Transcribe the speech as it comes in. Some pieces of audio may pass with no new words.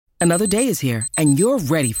Another day is here, and you're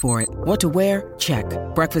ready for it. What to wear? Check.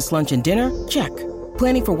 Breakfast, lunch, and dinner? Check.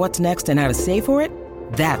 Planning for what's next and how to save for it?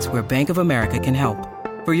 That's where Bank of America can help.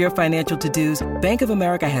 For your financial to-dos, Bank of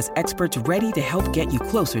America has experts ready to help get you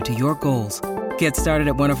closer to your goals. Get started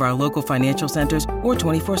at one of our local financial centers or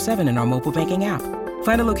 24/7 in our mobile banking app.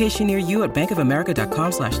 Find a location near you at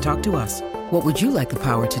bankofamerica.com/talktous. What would you like the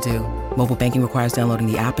power to do? Mobile banking requires downloading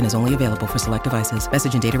the app and is only available for select devices.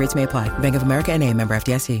 Message and data rates may apply. Bank of America N.A., member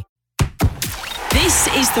FDIC. This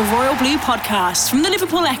is the Royal Blue Podcast from the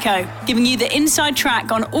Liverpool Echo, giving you the inside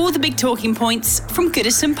track on all the big talking points from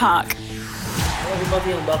Goodison Park. Hello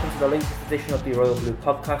everybody and welcome to the latest edition of the Royal Blue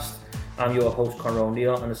Podcast. I'm your host Conor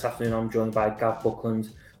O'Neill, and this afternoon I'm joined by Gav Buckland,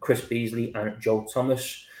 Chris Beasley and Joe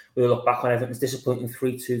Thomas. We'll look back on Everton's disappointing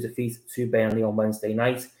 3-2 defeat to Burnley on Wednesday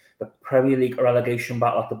night, the Premier League relegation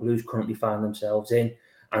battle that the Blues currently find themselves in,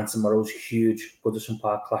 and tomorrow's huge Goodison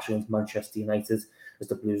Park clash against Manchester United as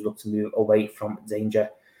the Blues look to move away from danger.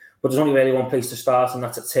 But there's only really one place to start, and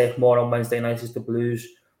that's at Turf Moor on Wednesday night as the Blues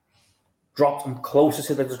dropped them closer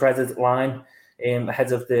to the dreaded line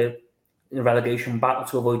ahead of the relegation battle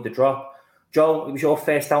to avoid the drop. Joe, it was your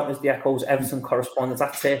first out as the Echo's Everton correspondent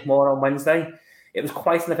at Turf Moor on Wednesday. It was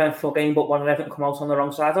quite an eventful game, but one that Everton come out on the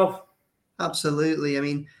wrong side of. Absolutely. I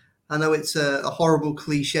mean, I know it's a horrible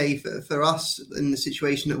cliche for us in the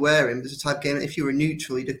situation that we're in. It's a type of game that if you were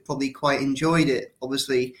neutral, you'd have probably quite enjoyed it.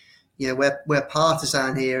 Obviously, you know, we're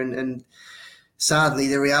partisan here, and sadly,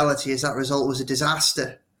 the reality is that result was a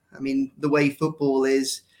disaster. I mean, the way football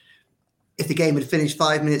is, if the game had finished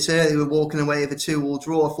 5 minutes early, we're walking away with a 2-2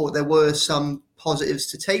 draw. I thought there were some positives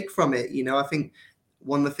to take from it. You know, I think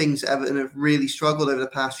one of the things that Everton have really struggled over the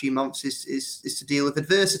past few months is to deal with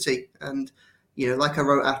adversity. And, you know, like I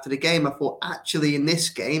wrote after the game, I thought actually in this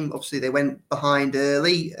game, obviously they went behind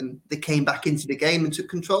early and they came back into the game and took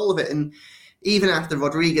control of it. And even after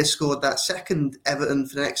Rodriguez scored that second, Everton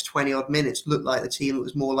for the next 20 odd minutes looked like the team that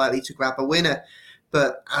was more likely to grab a winner.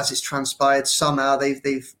 But as it's transpired, somehow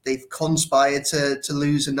they've conspired to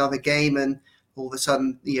lose another game, and all of a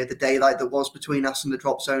sudden, you know, the daylight that was between us and the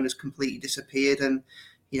drop zone has completely disappeared. And,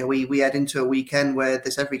 you know, we head into a weekend where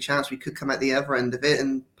there's every chance we could come at the other end of it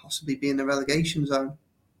and possibly be in the relegation zone.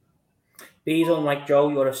 Bees, unlike Joe,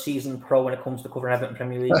 you're a seasoned pro when it comes to covering Everton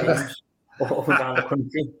Premier League games up and down the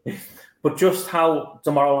country. But just how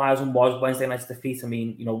demoralising was Wednesday night's defeat? I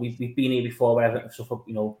mean, you know, we've been here before where Everton suffered,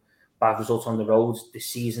 you know, bad results on the road this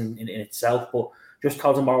season in itself, but just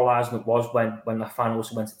how demoralising it was when the final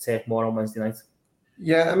whistle went to Turf Moor on Wednesday night.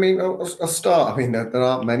 Yeah, I mean, I'll start. I mean, there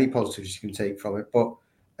aren't many positives you can take from it, but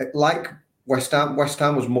like West Ham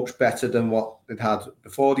was much better than what it had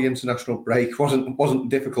before the international break. wasn't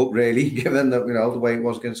difficult really, given that, you know, the way it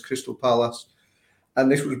was against Crystal Palace,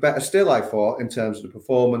 and this was better still, I thought, in terms of the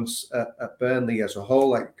performance at Burnley as a whole.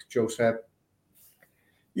 Like Joe said,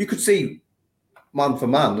 you could see man for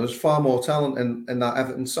man, there's far more talent in that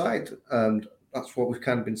Everton side, and that's what we've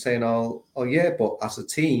kind of been saying all year. But as a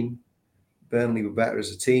team, Burnley were better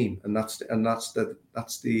as a team, and that's the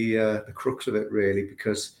crux of it really,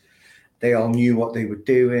 because they all knew what they were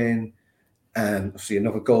doing. And obviously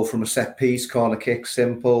another goal from a set piece, corner kick,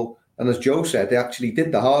 simple. And as Joe said, they actually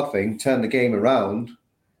did the hard thing, turned the game around.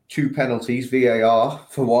 2 penalties, VAR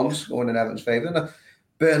for once, going in Everton's favour. And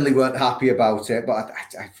Burnley weren't happy about it, but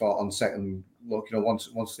I thought on second look, you know,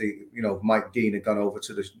 once the, you know, Mike Dean had gone over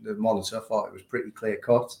to the monitor, I thought it was pretty clear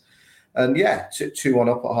cut. And yeah, 2-1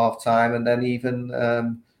 up at half time, and then even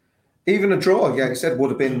a draw, like I said,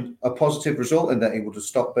 would have been a positive result in that it would have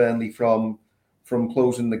stopped Burnley from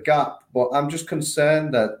closing the gap. But I'm just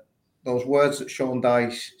concerned that those words that Sean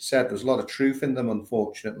Dyche said, there's a lot of truth in them,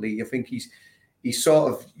 unfortunately. I think he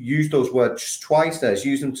sort of used those words twice there. He's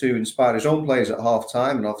used them to inspire his own players at half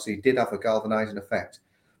time, and obviously it did have a galvanising effect.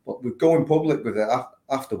 But with going public with it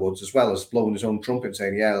afterwards, as well as blowing his own trumpet and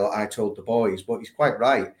saying, yeah, look, I told the boys. But he's quite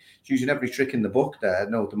right. He's using every trick in the book there,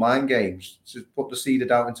 the mind games, to put the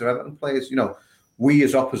seed out into Everton players. You know, we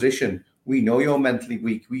as opposition, we know you're mentally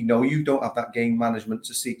weak. We know you don't have that game management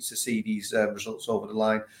to see these results over the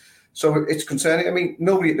line. So it's concerning. I mean,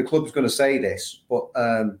 nobody at the club is going to say this, but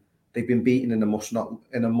they've been beaten in a must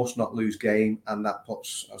not lose game, and that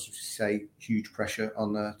puts, as we say, huge pressure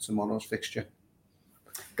on tomorrow's fixture.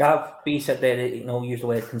 Gav, B said there, you know, used the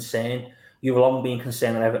word concern. You've long been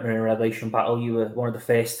concerned that Everton are in a relegation battle. You were one of the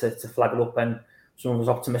first to flag it up, and some of us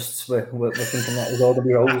optimists were thinking that it was all going to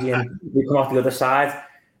be rosy and we come off the other side.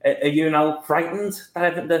 Are you now frightened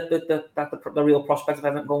that the real prospect of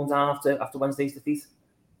Everton going down after Wednesday's defeat?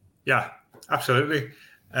 Yeah, absolutely.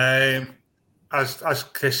 As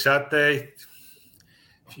Chris said,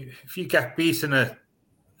 if you get beaten at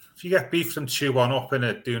if you get beat from 2-1 up in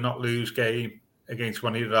a do not lose game against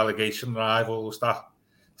one of your relegation rivals, that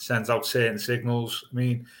sends out certain signals. I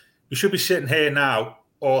mean, we should be sitting here now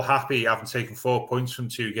all happy having taken 4 points from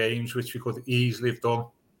 2 games, which we could easily have done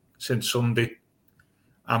since Sunday.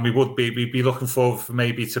 And we'd be looking forward for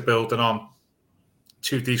maybe to building on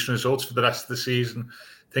 2 decent results for the rest of the season,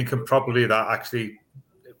 thinking probably that actually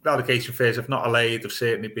relegation fears, if not allayed, have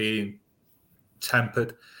certainly been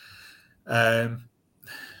tempered.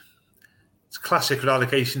 It's classic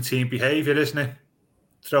relegation team behaviour, isn't it?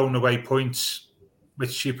 Throwing away points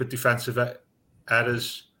with stupid defensive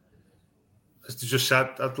errors. As they just said,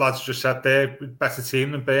 lads just said there, better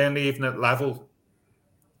team than Burnley, even at level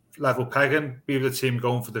pegging. We were the team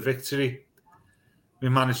going for the victory. We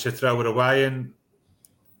managed to throw it away, and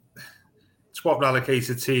it's what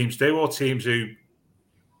relegated teams do, or teams who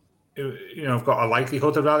have got a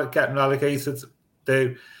likelihood of getting relegated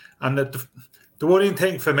do. And the worrying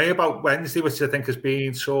thing for me about Wednesday, which I think has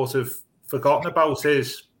been sort of forgotten about,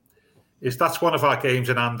 is that's one of our games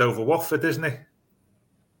in hand over Watford, isn't it?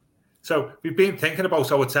 So we've been thinking about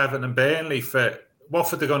how it's Everton and Burnley. For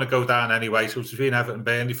Watford, they're going to go down anyway, so it's between Everton and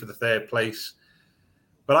Burnley for the 3rd place.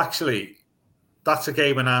 But actually, that's a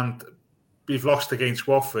game in hand. We've lost against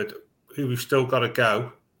Watford, who we've still got to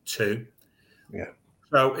go to. Yeah.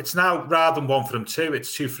 So it's now, rather than 1 from 2,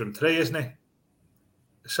 it's 2 from 3, isn't it?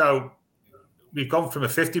 So we've gone from a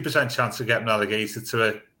 50% chance of getting relegated to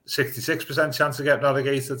a 66% chance of getting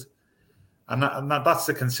relegated. And that's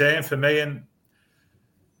the concern for me. And,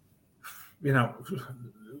 we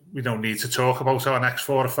don't need to talk about our next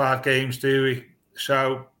 4 or 5 games, do we?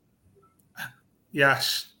 So,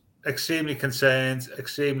 yes, extremely concerned,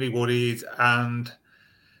 extremely worried. And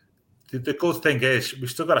the good thing is we've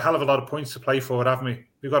still got a hell of a lot of points to play for, haven't we?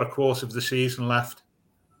 We've got a quarter of the season left.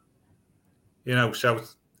 So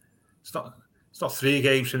it's not 3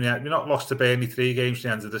 games from the end. We're not lost to Burnley 3 games from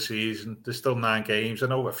the end of the season. There's still 9 games. I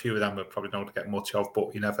know a few of them we probably don't get much of,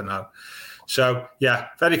 but you never know. So, yeah,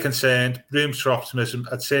 very concerned. Rooms for optimism.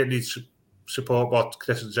 I'd certainly support what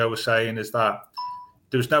Chris and Joe were saying, is that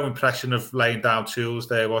there was no impression of laying down tools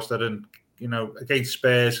there, was there? And, against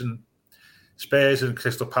Spurs and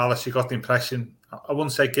Crystal Palace, you got the impression, I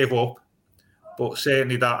wouldn't say give up, but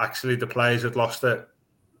certainly that actually the players had lost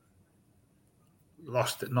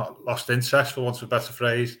interest, for want of a better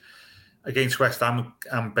phrase. Against West Ham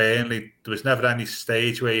and Burnley, there was never any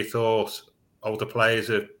stage where you thought, the players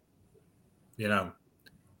are, they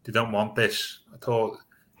don't want this. I thought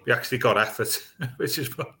we actually got effort, which is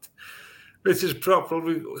probably,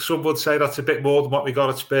 some would say that's a bit more than what we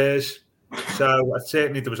got at Spurs. So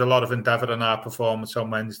certainly there was a lot of endeavour in our performance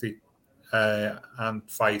on Wednesday and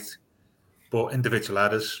fight, but individual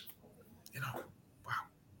errors, wow,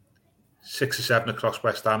 6 or 7 across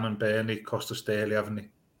West Ham and Burnley cost us dearly, haven't they?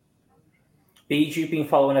 Bees, you've been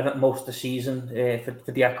following Everton most of the season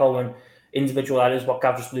for the Echo, and individual errors, what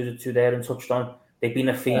Gav just alluded to there and touched on. They've been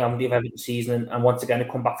a theme of Everton season, and once again, they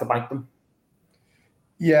come back to bite them.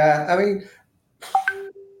 Yeah, I mean,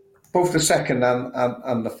 both the second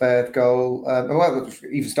and the 3rd goal,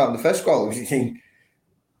 even starting the first goal, you think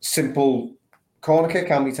simple corner kick,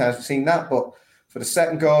 how many times have we seen that? But for the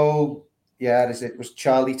second goal, it was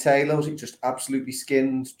Charlie Taylor, was it just absolutely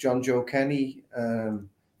skinned John Joe Kenny? I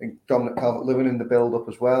think Dominic Calvert-Lewin in the build-up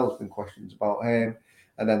as well. There's been questions about him.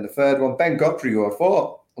 And then the 3rd one, Ben Godfrey, who I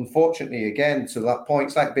thought, unfortunately, again, to that point,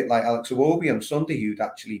 it's like a bit like Alex Iwobi on Sunday, who'd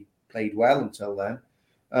actually played well until then.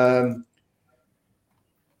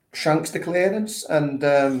 Shanks the clearance, and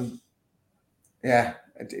how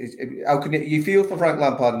can you feel for Frank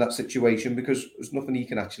Lampard in that situation, because there's nothing he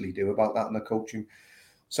can actually do about that on the coaching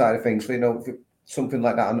side of things. Something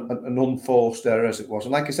like that, an unforced error as it was.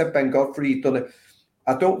 And like I said, Ben Godfrey, he'd done it.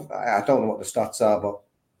 I don't know what the stats are, but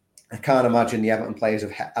I can't imagine the Everton players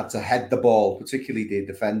have had to head the ball, particularly the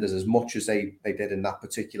defenders, as much as they did in that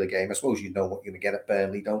particular game. I suppose you know what you're going to get at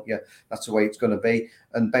Burnley, don't you? That's the way it's going to be.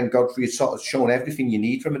 And Ben Godfrey has sort of shown everything you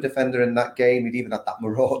need from a defender in that game. He'd even had that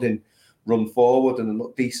marauding run forward and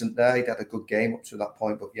looked decent there. He'd had a good game up to that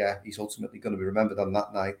point, but he's ultimately going to be remembered on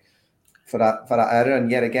that night for that error. And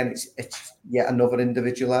yet again, it's yet another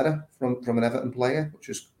individual error from an Everton player, which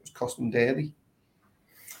has cost them dearly.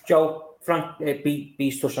 Joe, Frank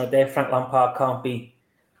B's touched on it there. Frank Lampard can't be,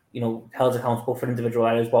 held accountable for individual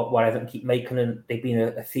errors. What Everton keep making, and they've been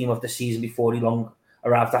a theme of the season before he long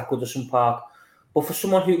arrived at Goodison Park. But for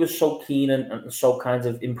someone who was so keen and so kind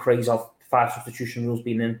of in praise of 5 substitution rules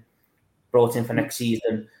being brought in for next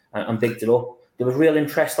season and bigged it up, there was real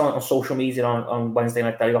interest on social media on Wednesday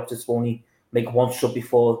night that he opted to only make 1 sub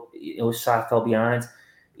before his side fell behind.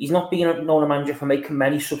 he's not been known a manager for making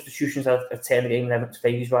many substitutions that have turned the game in Everton's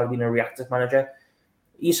favour. He's rather been a reactive manager. Are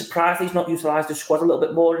you surprised he's not utilised the squad a little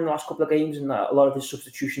bit more in the last couple of games, and that a lot of his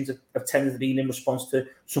substitutions have tended to be in response to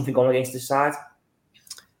something going against his side?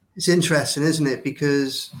 It's interesting, isn't it?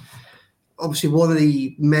 Because obviously one of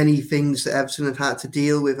the many things that Everton have had to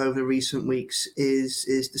deal with over the recent weeks is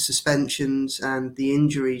the suspensions and the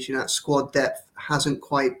injuries. That squad depth hasn't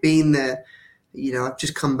quite been there. I've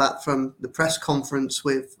just come back from the press conference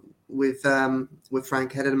with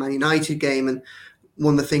Frank ahead of the Man United game, and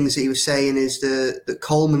one of the things that he was saying is that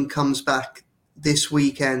Coleman comes back this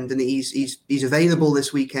weekend and he's available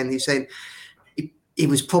this weekend. He's saying he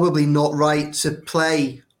was probably not right to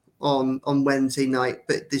play on Wednesday night,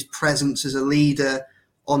 but his presence as a leader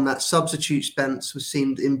on that substitute bench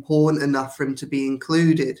seemed important enough for him to be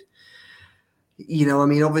included.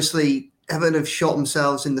 Obviously Everton have shot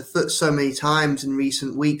themselves in the foot so many times in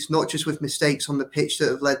recent weeks, not just with mistakes on the pitch that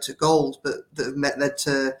have led to goals, but that have led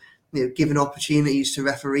to given opportunities to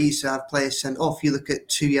referees to have players sent off. You look at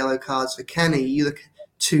 2 yellow cards for Kenny, you look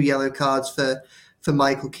at 2 yellow cards for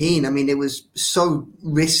Michael Keane. It was so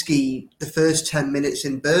risky the first 10 minutes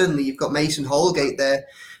in Burnley. You've got Mason Holgate there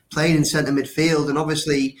playing in centre midfield, and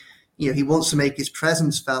obviously he wants to make his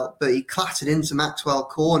presence felt, but he clattered into Maxwell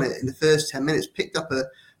Cornet in the first 10 minutes, picked up a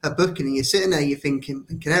booking, and you're sitting there, you're thinking,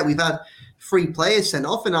 we've had 3 players sent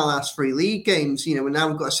off in our last 3 league games, and now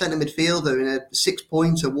we've got a centre midfielder in a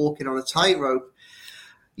 6-pointer walking on a tightrope.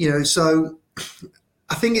 So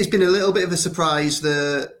I think it's been a little bit of a surprise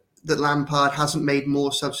that Lampard hasn't made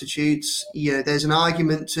more substitutes. There's an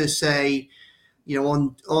argument to say,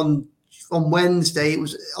 on Wednesday, it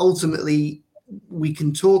was ultimately, we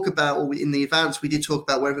can talk about, or in the advance, we did talk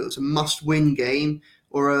about whether it was a must-win game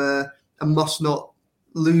or a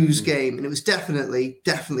must-not-lose game. And it was definitely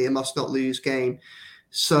a must-not-lose game.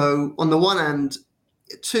 So on the one hand,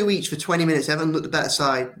 2 each for 20 minutes, Everton looked the better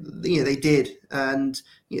side. They did. And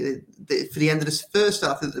for the end of the first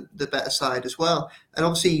half, the better side as well. And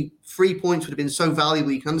obviously 3 points would have been so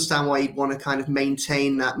valuable. You can understand why you'd want to kind of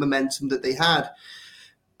maintain that momentum that they had.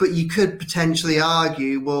 But you could potentially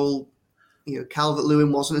argue, well,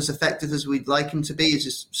 Calvert-Lewin wasn't as effective as we'd like him to be. It's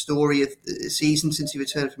his story of the season since he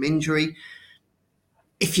returned from injury.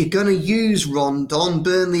 If you're going to use Rondon,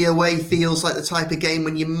 Burnley away feels like the type of game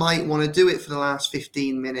when you might want to do it for the last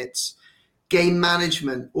 15 minutes. Game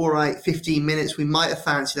management, all right, 15 minutes, we might have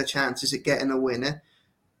fancied our chances at getting a winner.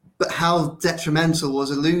 But how detrimental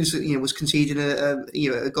was a loser, was conceding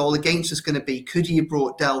a goal against us going to be? Could you have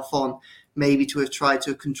brought Delph on maybe to have tried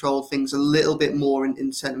to control things a little bit more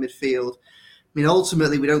in centre midfield?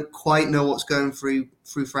 Ultimately, we don't quite know what's going through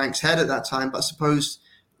Frank's head at that time, but I suppose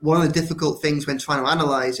one of the difficult things when trying to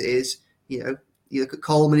analyse it is, you look at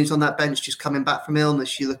Coleman, who's on that bench just coming back from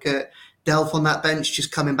illness. You look at Delph on that bench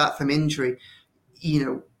just coming back from injury.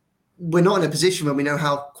 We're not in a position where we know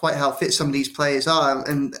how fit some of these players are.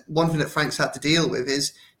 And one thing that Frank's had to deal with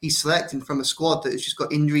is he's selecting from a squad that has just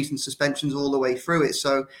got injuries and suspensions all the way through it.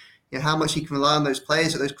 So how much he can rely on those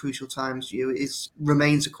players at those crucial times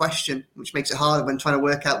remains a question, which makes it harder when trying to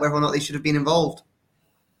work out whether or not they should have been involved.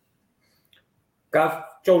 Gav,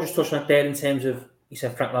 Joe just touched on it there in terms of, he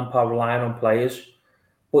said Frank Lampard relying on players.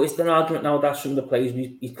 But is there an argument now that some of the players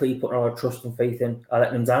he's clearly putting a lot of trust and faith in are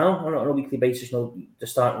letting them down on a weekly basis?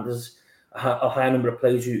 There's a high number of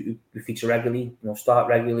players who feature regularly, start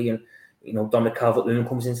regularly, and Dominic Calvert-Lewin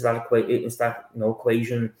comes into that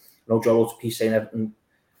equation. Joel Oates saying Everton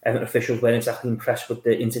officials weren't exactly impressed with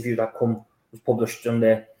the interview that was published on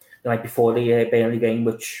the night before the Burnley game,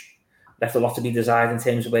 which left a lot to be desired in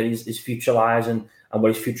terms of where his future lies and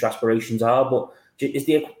what his future aspirations are. But is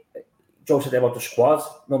Joe said about the squad,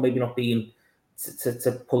 maybe not being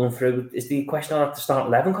to pull him through. Is the question that the start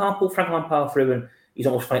 11 can't pull Frank Lampard through and he's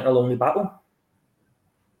almost fighting a lonely battle?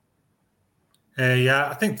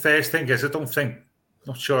 I think first thing is,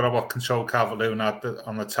 not sure what control Calvert-Lewin had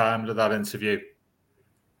on the time of that interview.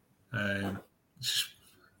 I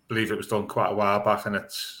believe it was done quite a while back, and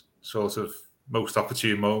it's sort of most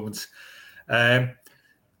opportune moment. I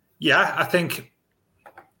think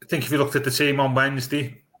if you looked at the team on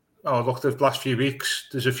Wednesday, or looked at the last few weeks,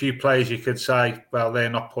 there's a few players you could say, well,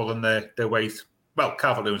 they're not pulling their weight. Well,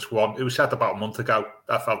 Calvert-Lewin's one. It was said about a month ago.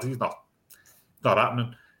 I felt he's not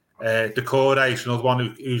happening. Decore is another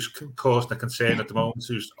one who's causing a concern at the moment,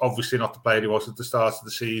 who's obviously not the player he was at the start of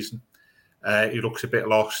the season. He looks a bit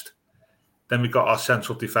lost. Then we've got our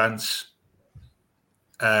central defence.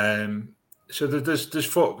 So there's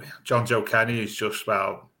foot. John Joe Kenny is just,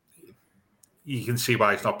 well, you can see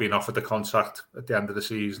why he's not being offered the contract at the end of the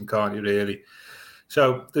season, can't you, really?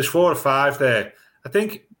 So there's 4 or 5 there. I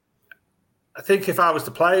think I think if I was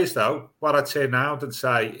the players, though, what I'd say now and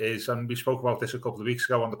say is, and we spoke about this a couple of weeks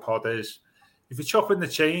ago on the pod, is if you're chopping the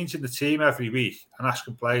change in the team every week and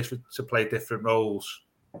asking players to play different roles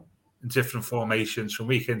in different formations from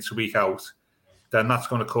week in to week out, then that's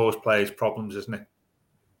going to cause players problems, isn't it?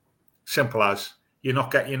 Simple as. You're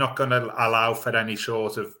not going to allow for any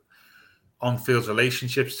sort of on-field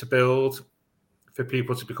relationships to build, for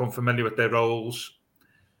people to become familiar with their roles,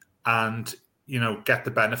 and get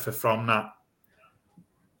the benefit from that.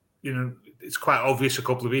 It's quite obvious a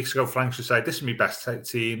couple of weeks ago, Frank should say, this is my best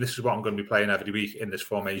team, this is what I'm going to be playing every week in this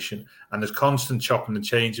formation. And there's constant chopping and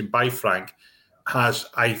changing by Frank has,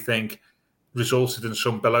 I think, resulted in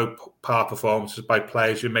some below par performances by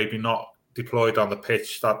players who maybe not deployed on the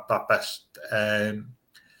pitch that best to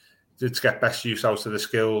get best use out of the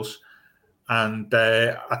skills. And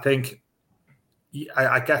I think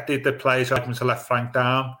I get the players' argument to let Frank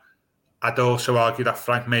down. I'd also argue that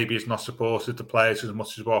Frank maybe has not supported the players as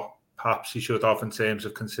much as what perhaps he should have in terms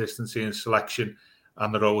of consistency and selection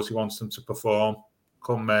and the roles he wants them to perform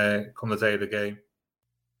come the day of the game.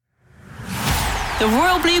 The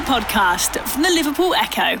Royal Blue Podcast from the Liverpool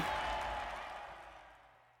Echo.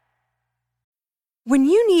 When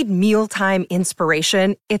you need mealtime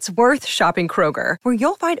inspiration, it's worth shopping Kroger, where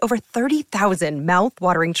you'll find over 30,000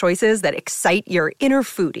 mouth-watering choices that excite your inner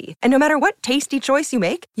foodie. And no matter what tasty choice you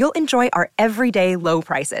make, you'll enjoy our everyday low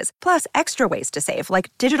prices, plus extra ways to save,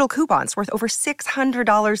 like digital coupons worth over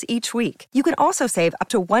 $600 each week. You can also save up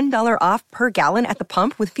to $1 off per gallon at the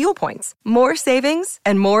pump with fuel points. More savings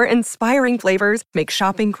and more inspiring flavors make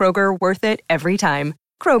shopping Kroger worth it every time.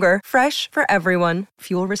 Kroger, fresh for everyone.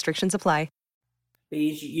 Fuel restrictions apply.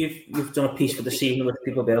 You've done a piece for the season which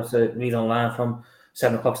people will be able to read online from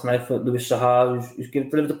 7 o'clock tonight for Louis Sahar, who's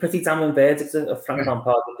delivered a pretty damning verdict of Frank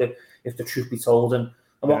Lampard, if the truth be told. And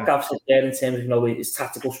what Gav said there in terms of his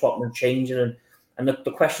tactical spotting and changing, and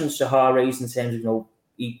the questions Sahar raised in terms of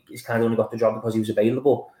he's kind of only got the job because he was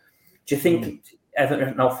available. Do you think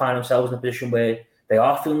Everton now find themselves in a position where they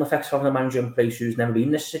are feeling the effects of a manager in place who's never been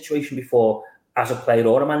in this situation before, as a player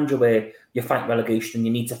or a manager, where you fight relegation and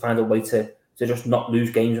you need to find a way to just not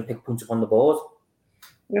lose games and pick points up on the board?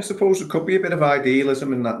 I suppose there could be a bit of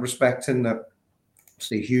idealism in that respect, in that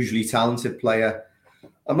he's a hugely talented player.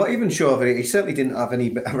 I'm not even sure if he certainly didn't have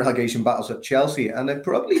any relegation battles at Chelsea, and they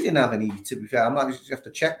probably didn't have any, to be fair. I'm not just have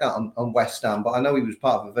to check that on West Ham, but I know he was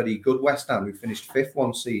part of a very good West Ham who finished 5th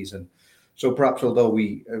one season. So perhaps, although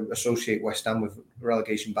we associate West Ham with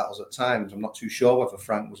relegation battles at times, I'm not too sure whether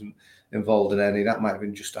Frank was involved in any. That might have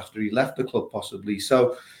been just after he left the club, possibly.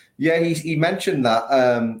 So, yeah, he mentioned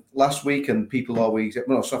that last week, and people always,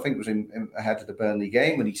 so I think it was ahead of the Burnley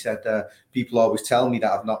game, and he said, people always tell me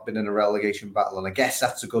that I've not been in a relegation battle, and I guess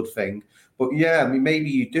that's a good thing. But yeah, I mean,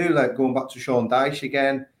 maybe you do, like going back to Sean Dyche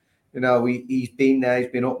again, he's been there,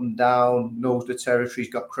 he's been up and down, knows the territory,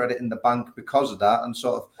 he's got credit in the bank because of that, and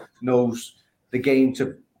sort of knows the game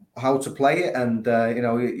how to play it, and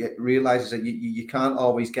he realises that you can't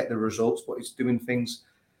always get the results, but it's doing things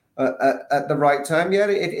at the right time. Yeah,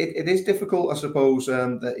 it is difficult, I suppose,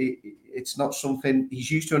 that it's not something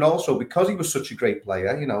he's used to. And also, because he was such a great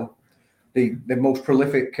player, the most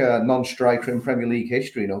prolific non-striker in Premier League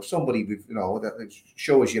history, somebody with, that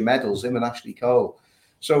shows your medals, him and Ashley Cole.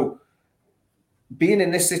 So being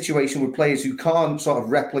in this situation with players who can't sort of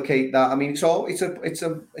replicate that, I mean, it's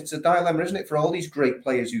a dilemma, isn't it, for all these great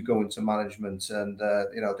players who go into management, and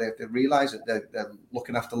they realise that they're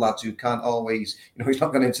looking after lads who can't always, he's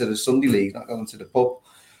not going into the Sunday League, not going into the pub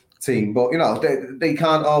team, but they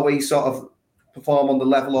can't always sort of perform on the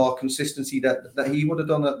level or consistency that he would have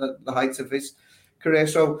done at the height of his career.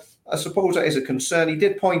 So I suppose that is a concern. He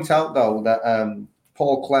did point out, though, that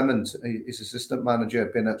Paul Clement, his assistant manager,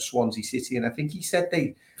 had been at Swansea City, and I think he said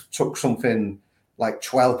they took something like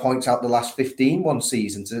 12 points out the last 15 one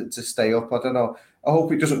season to stay up. I don't know. I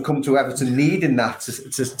hope it doesn't come to Everton needing that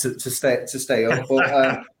to stay up,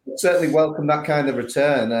 but certainly welcome that kind of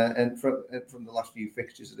return and from the last few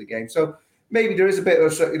fixtures of the game. So maybe there is a bit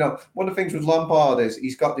of, one of the things with Lampard is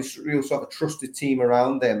he's got this real sort of trusted team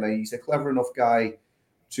around him. He's a clever enough guy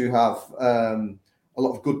to have a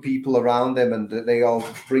lot of good people around him, and they all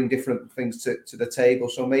bring different things to the table.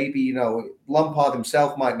 So maybe, Lampard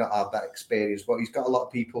himself might not have that experience, but he's got a lot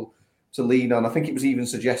of people to lean on. I think it was even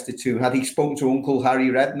suggested too, had he spoken to Uncle Harry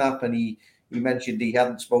Redknapp, and he mentioned he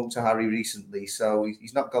hadn't spoken to Harry recently, so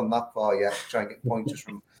he's not gone that far yet to try and get pointers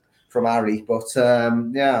from Harry. But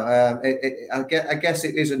I guess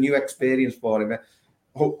it is a new experience for him.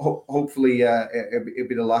 Hopefully it'll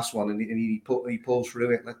be the last one, and he pulls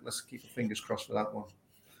through it. Let's keep our fingers crossed for that one.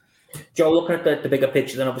 Joe, looking at the bigger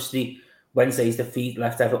picture, then obviously Wednesday's defeat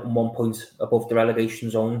left Everton 1 point above the relegation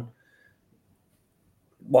zone.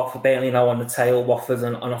 Watford, Burnley now on the tail. Watford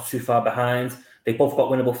are not too far behind. They both got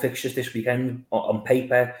winnable fixtures this weekend on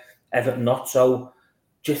paper. Everton not. So,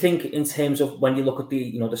 do you think, in terms of when you look at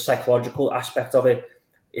the psychological aspect of it,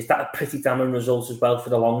 is that a pretty damning result as well for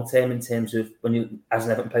the long term, in terms of when you, as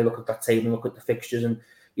an Everton player, look at that table and look at the fixtures and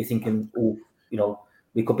you're thinking,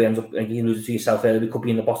 we could be end up, like you alluded to yourself earlier, we could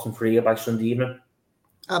be in the bottom three by Sunday evening?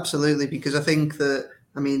 Absolutely, because I think that,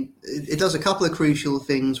 it does a couple of crucial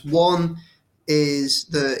things. One is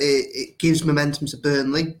that it gives momentum to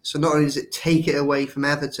Burnley. So not only does it take it away from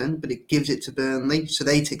Everton, but it gives it to Burnley. So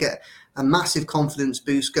they to get a massive confidence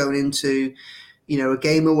boost going into, a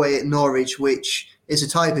game away at Norwich, which is a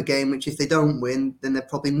type of game which if they don't win, then they're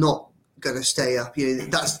probably not going to stay up.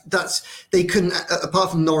 They couldn't,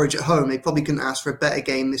 apart from Norwich at home, they probably couldn't ask for a better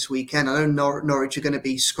game this weekend. I know Norwich are going to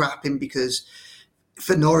be scrapping, because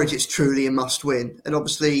for Norwich it's truly a must win. And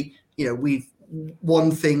obviously, one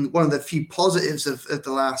of the few positives of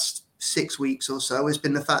the last 6 weeks or so has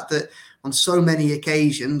been the fact that on so many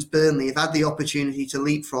occasions Burnley have had the opportunity to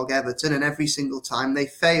leapfrog Everton, and every single time they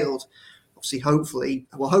failed. Obviously,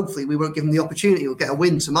 hopefully we won't give them the opportunity. We'll get a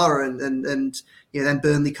win tomorrow, and then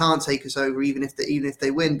Burnley can't take us over, even if they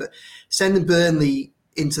win. But sending Burnley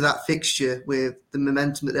into that fixture with the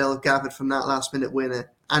momentum that they'll have gathered from that last minute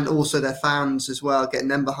winner, and also their fans as well, getting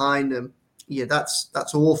them behind them, that's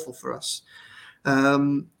awful for us.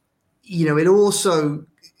 It also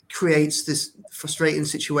creates this frustrating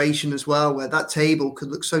situation as well, where that table could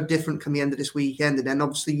look so different come the end of this weekend, and then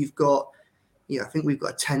obviously you've got, I think we've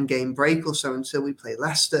got a 10-game break or so until we play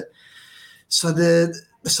Leicester. So the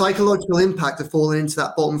psychological impact of falling into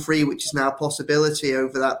that bottom three, which is now a possibility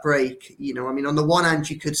over that break, on the one hand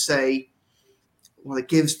you could say, well, it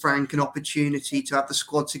gives Frank an opportunity to have the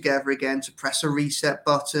squad together again, to press a reset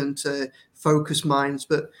button, to focus minds,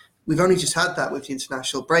 but we've only just had that with the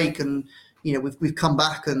international break, and we've come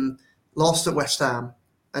back and lost at West Ham,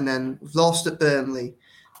 and then we've lost at Burnley.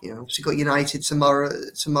 Obviously got United tomorrow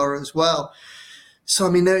as well. So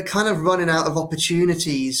they're kind of running out of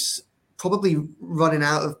opportunities, probably running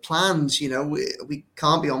out of plans. We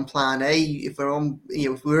can't be on plan A. If we're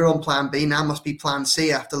on plan B, now must be plan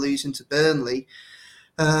C after losing to Burnley.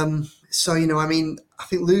 I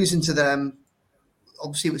think losing to them,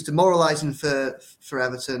 obviously it was demoralising for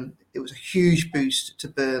Everton. It was a huge boost to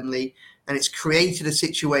Burnley, and it's created a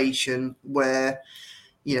situation where,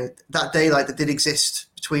 that daylight that did exist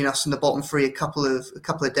between us and the bottom three a couple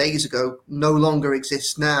of days ago no longer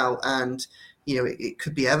exists now, and it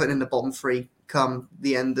could be Everton in the bottom three come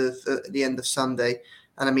the end of Sunday.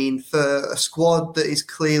 And for a squad that is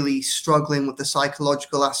clearly struggling with the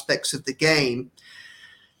psychological aspects of the game,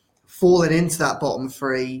 falling into that bottom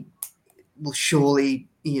three will surely,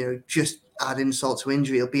 just add insult to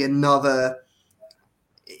injury. It'll be another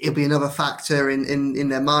factor in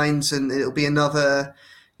their minds, and it'll be another,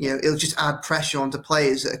 it'll just add pressure onto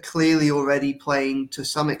players that are clearly already playing to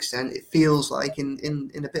some extent, it feels like,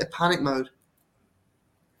 in a bit of panic mode.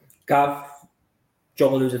 Gav,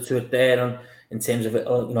 John alluded to it there, and in terms of it,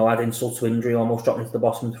 add insult to injury, almost dropping into the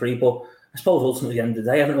bottom three. But I suppose ultimately, at the end of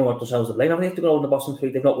the day, I don't know what themselves to blame. They have to go in the bottom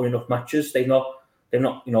three. They've not won enough matches. They've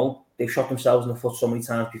shot themselves in the foot so many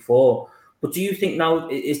times before. But do you think now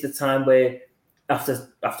is the time where, after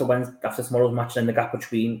tomorrow's match, and the gap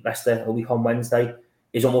between Leicester a week on Wednesday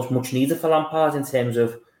is almost much needed for Lampard, in terms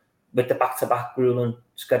of, with the back-to-back rule and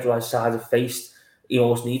schedule side of faced, he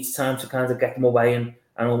almost needs time to kind of get them away and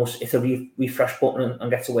almost hit a refresh button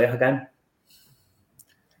and get to work again?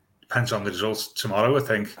 Depends on the results tomorrow, I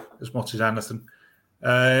think, as much as anything.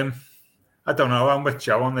 I don't know. I'm with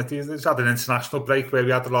Joe on that. There's had an international break where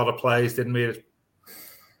we had a lot of players, didn't we?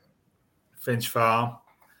 Finch Farm.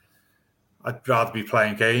 I'd rather be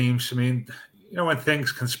playing games. When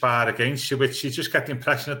things conspire against you, which you just get the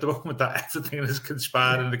impression at the moment that everything is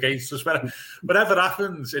conspiring against us. Whatever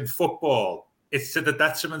happens in football, it's to the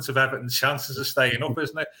detriment of Everton's chances of staying up,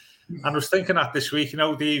 isn't it? And I was thinking that this week,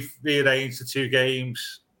 they've rearranged the 2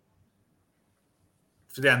 games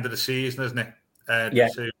for the end of the season, isn't it?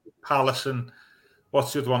 To Palace and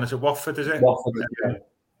what's the other one? Is it Watford? Is it Watford?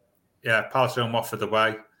 Yeah, Palace and Watford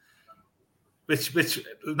away, which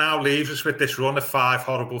now leaves us with this run of 5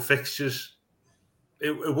 horrible fixtures.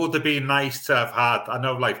 It would have been nice to have had. I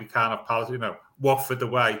know, we can't have Palace, Watford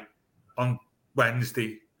away on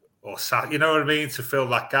Wednesday or Saturday. You know what I mean? To fill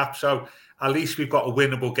that gap. So at least we've got a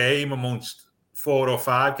winnable game amongst 4 or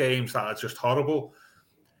 5 games that are just horrible.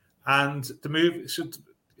 And the move should,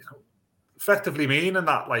 effectively meaning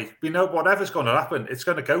that, we know whatever's going to happen, it's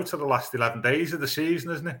going to go to the last 11 days of the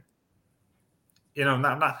season, isn't it? You know,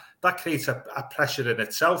 that creates a pressure in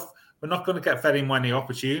itself. We're not going to get very many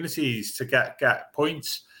opportunities to get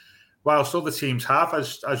points, whilst other teams have,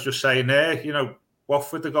 as you're saying there. You know,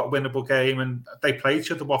 Watford, they've got a winnable game, and they play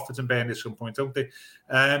each other, Watford and Burnley, at some point, don't they?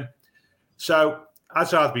 So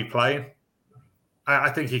I'd rather be playing. I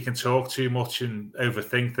think he can talk too much and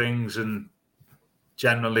overthink things, and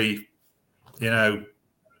generally, you know,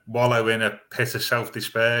 wallow in a pit of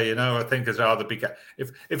self-despair. You know, I think I'd rather be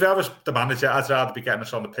if I was the manager, I'd rather be getting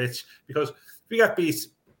us on the pitch, because if we get beat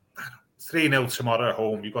 3-0 tomorrow at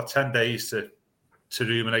home, you've got 10 days to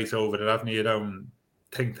ruminate over it, haven't you? You know, and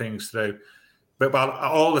think things through. But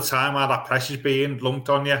all the time, while that pressure's being lumped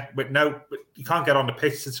on you, you can't get on the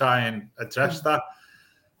pitch to try and address that.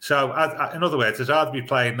 So, in other words, I'd rather be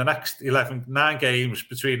playing the next 9 games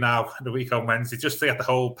between now and the week on Wednesday, just to get the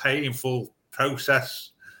whole painful process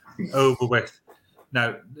over with.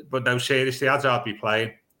 No, seriously, I'd rather be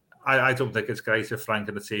playing. I don't think it's great if Frank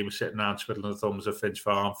and the team are sitting around twiddling the thumbs at Finch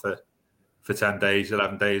Farm for 10 days,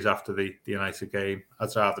 11 days after the United game.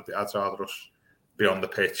 I'd rather us be on the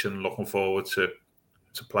pitch and looking forward to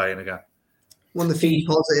playing again. One of the few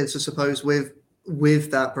positives, I suppose,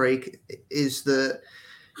 with that break is that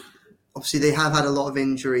obviously they have had a lot of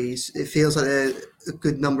injuries. It feels like a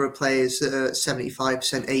good number of players that are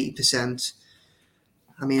 75%, 80%.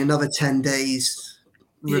 I mean, another 10 days,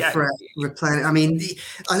 replenish. I mean,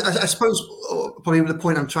 I suppose probably the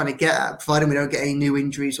point I'm trying to get at, providing we don't get any new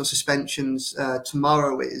injuries or suspensions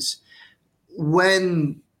tomorrow, is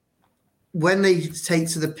when they take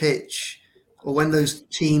to the pitch, or when those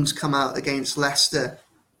teams come out against Leicester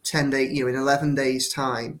 10 days, in 11 days'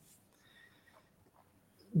 time,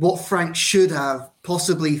 what Frank should have,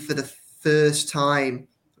 possibly for the first time,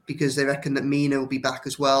 because they reckon that Mina will be back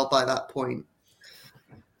as well by that point,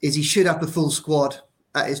 is he should have the full squad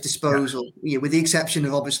at his disposal, with the exception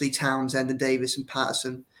of obviously Townsend and Davis and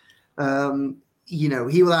Patterson.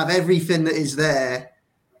 He will have everything that is there,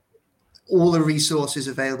 all the resources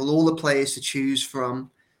available, all the players to choose from.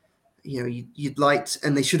 You'd like to,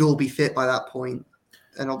 and they should all be fit by that point.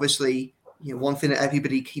 And obviously, one thing that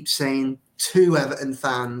everybody keeps saying to Everton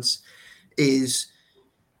fans is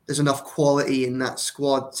there's enough quality in that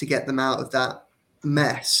squad to get them out of that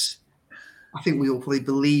mess. I think we all probably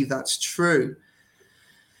believe that's true.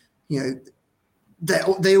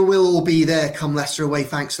 They will all be there come Leicester away,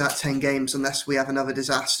 thanks to that 10 games, unless we have another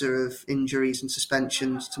disaster of injuries and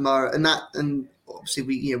suspensions tomorrow. And obviously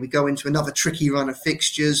we go into another tricky run of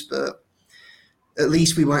fixtures, but at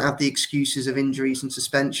least we won't have the excuses of injuries and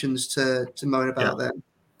suspensions to moan about them.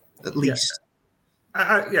 At least.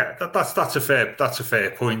 That's a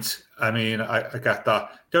fair point. I mean, I get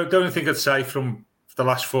that. The only thing I'd say from the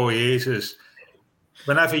last 4 years is,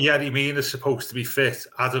 whenever Yerry Mina's supposed to be fit,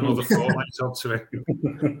 add another fortnight onto it.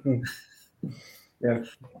 Yeah,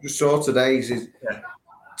 just saw today.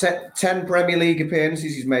 10 Premier League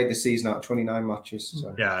appearances he's made this season out of 29 matches.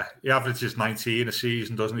 So. Yeah, he averages 19 a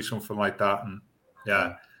season, doesn't he? Something like that. And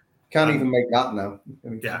can't even make that now.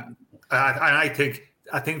 Yeah, I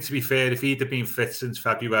think to be fair, if he'd have been fit since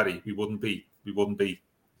February, we wouldn't be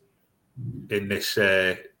in this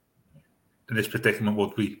predicament,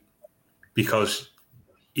 would we? Because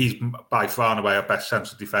he's by far and away our best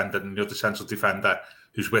central defender, and the other central defender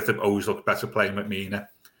who's with him always looks better playing with Mina.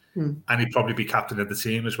 And he'd probably be captain of the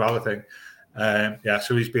team as well, I think.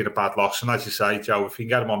 So he's been a bad loss. And as you say, Joe, if we can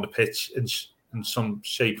get him on the pitch in some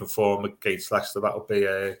shape and form against Leicester, that'll be,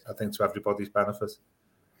 I think, to everybody's benefit.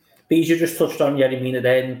 Bees, you just touched on Yerry Mina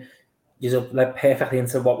then. You led perfectly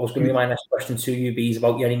into what was going to be my next question to you, Bees,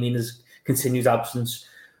 about Yerry Mina's continued absence.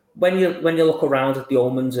 When you look around at the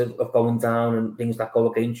omens of going down and things that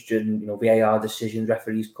go against you, and VAR decisions,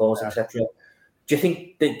 referees' calls, etc., do you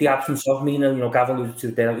think that the absence of Mina, Gavin alluded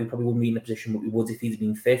to there, we probably wouldn't be in a position what we would if he'd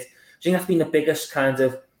been fit? Do you think that's been the biggest kind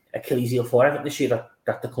of Achilles heel for Everton this year,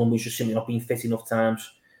 that the Colombians just simply not been fit enough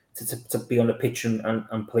times to be on the pitch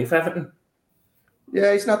and play for Everton?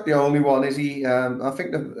 Yeah, he's not the only one, is he? I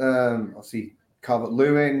think that obviously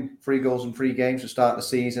Calvert-Lewin, 3 goals in 3 games to start the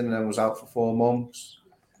season, and then was out for 4 months.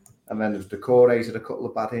 And then there's Decore's had a couple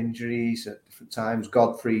of bad injuries at different times.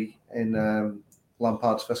 Godfrey in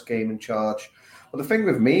Lampard's first game in charge. But the thing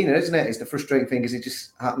with Mina, isn't it, is the frustrating thing is it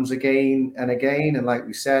just happens again and again. And like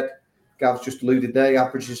we said, Gav's just alluded there, he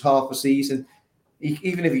averages half a season.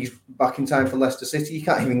 Even if he's back in time for Leicester City, he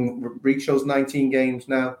can't even reach those 19 games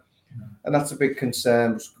now. And that's a big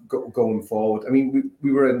concern going forward. I mean,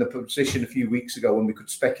 we were in the position a few weeks ago when we could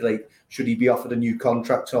speculate, should he be offered a new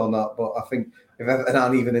contract or not? But I think if Everton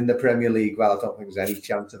aren't even in the Premier League, well, I don't think there's any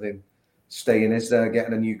chance of him staying, is there,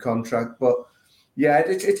 getting a new contract? But yeah,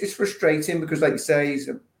 it's frustrating because, like you say,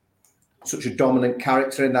 such a dominant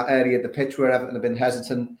character in that area of the pitch where Everton have been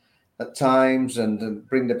hesitant at times, and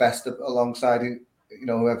bring the best alongside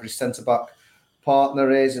whoever his centre back partner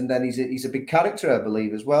is, and then he's a big character, I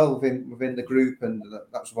believe, as well within the group, and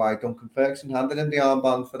that's why Duncan Ferguson handed him the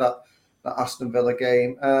armband for that Aston Villa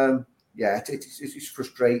game. It's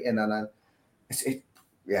frustrating, and it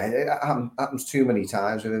happens too many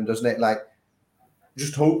times with him, doesn't it? Like,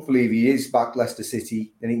 just hopefully if he is back Leicester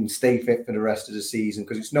City, then he can stay fit for the rest of the season,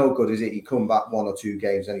 because it's no good, is it? He come back 1 or 2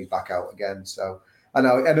 games and he's back out again. So I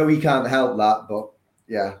know he can't help that, but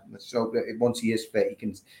yeah, let's hope that once he is fit,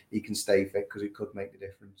 he can stay fit, because it could make the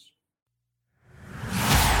difference.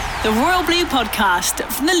 The Royal Blue Podcast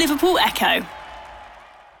from the Liverpool Echo.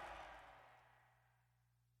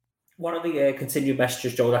 One of the continued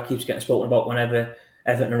messages, Joe, that keeps getting spoken about whenever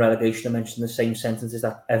Everton are relegation, I mentioned the same sentences,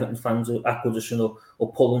 that Everton fans at Goodison will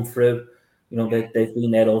pull them through. They've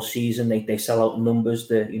been there all season. They sell out in numbers.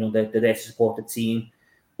 They're there to support the team.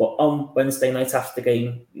 But on Wednesday night after the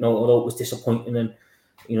game, although it was disappointing, and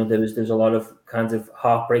there was a lot of kind of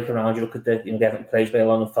heartbreak around. You look at the Everton players very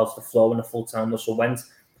long and fell to the floor when the full-time whistle went.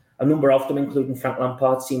 A number of them, including Frank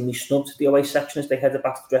Lampard, seemingly snubbed the away section as they headed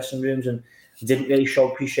back to the dressing rooms and didn't really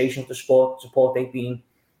show appreciation for the support they've been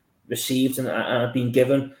received and been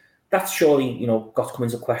given. That's surely got to come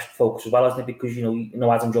into focus as well, hasn't it? Because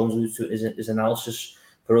Adam Jones alluded to it as analysis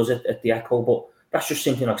for us at the Echo, but that's just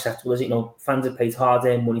simply not acceptable, is it? Fans have paid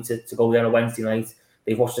hard-earned money to go there on a Wednesday night.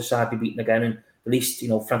 They've watched the side be beaten again, and the least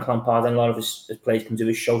Frank Lampard and a lot of his players can do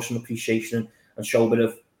is show some appreciation and show a bit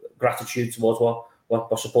of gratitude towards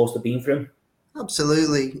what's supposed to be for him.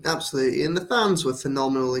 Absolutely. And the fans were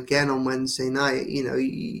phenomenal again on Wednesday night.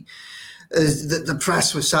 As the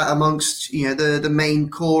press was sat amongst, the main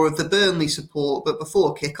core of the Burnley support, but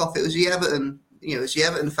before kickoff, it was the Everton, it's the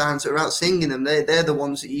Everton fans that are out singing them. They're the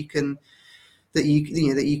ones that you can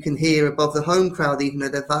hear above the home crowd, even though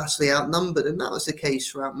they're vastly outnumbered, and that was the case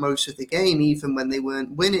throughout most of the game, even when they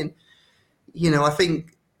weren't winning. I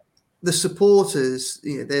think the supporters,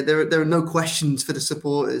 there are no questions for the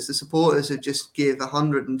supporters. The supporters have just give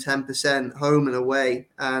 110% home and away,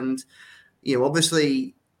 and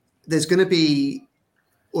obviously there's going to be,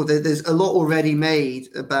 or there's a lot already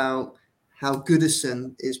made about how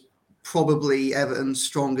Goodison is probably Everton's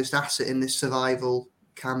strongest asset in this survival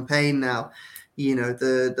campaign now.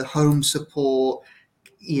 The home support,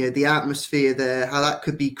 the atmosphere there, how that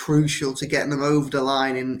could be crucial to getting them over the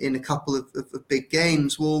line in a couple of big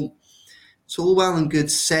games. Well, it's all well and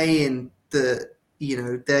good saying that,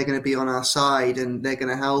 they're going to be on our side and they're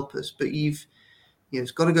going to help us, but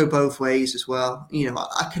it's got to go both ways as well.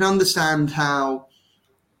 I can understand how,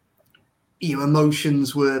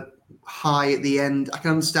 emotions were high at the end. I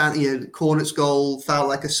can understand, Cornet's goal felt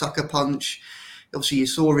like a sucker punch. Obviously, you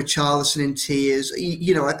saw Richarlison in tears.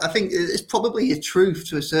 I think it's probably a truth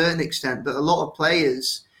to a certain extent, but a lot of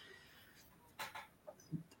players,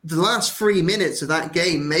 the last 3 minutes of that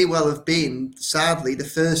game may well have been, sadly, the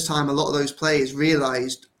first time a lot of those players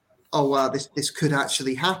realised, oh, wow, this could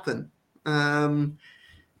actually happen. And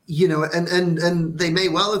they may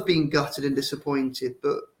well have been gutted and disappointed,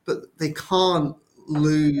 but they can't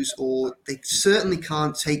lose, or they certainly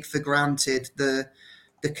can't take for granted the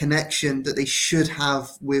connection that they should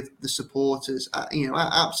have with the supporters.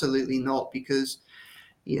 Absolutely not, because,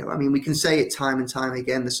 we can say it time and time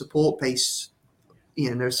again, the support base,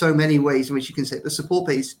 there are so many ways in which you can say it. The support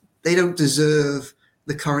base, they don't deserve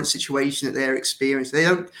the current situation that they're experiencing. They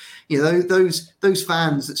don't, those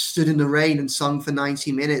fans that stood in the rain and sung for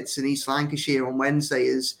 90 minutes in East Lancashire on Wednesday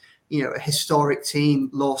as, a historic team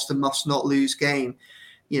lost and must not lose game.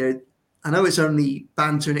 I know it's only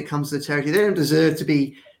banter when it comes to the territory. They don't deserve to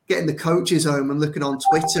be getting the coaches home and looking on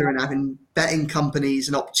Twitter and having betting companies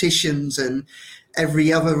and opticians and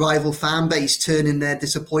every other rival fan base turning their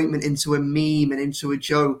disappointment into a meme and into a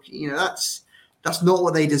joke. That's not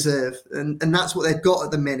what they deserve. And that's what they've got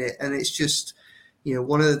at the minute. And it's just,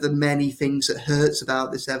 one of the many things that hurts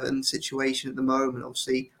about this Everton situation at the moment.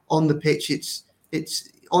 Obviously, on the pitch, it's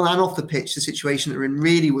on and off the pitch, the situation that we're in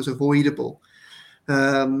really was avoidable.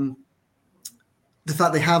 The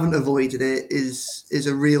fact they haven't avoided it is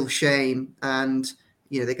a real shame, and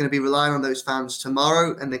they're going to be relying on those fans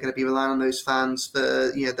tomorrow, and they're going to be relying on those fans for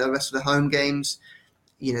the rest of the home games.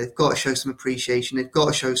 They've got to show some appreciation, they've got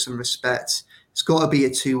to show some respect. It's got to be a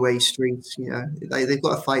two-way street. They've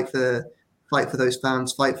got to fight for those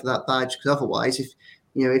fans, fight for that badge, because otherwise,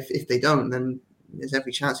 if they don't, then there's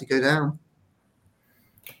every chance to go down.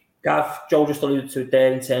 Gav, Joe just alluded to it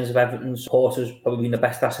there in terms of Everton's supporters probably being the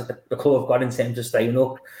best asset the club have got in terms of staying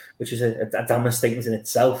up, which is a damning statement in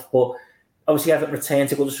itself. But obviously, Everton return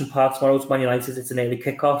to Goodison Park tomorrow to Man United. It's an early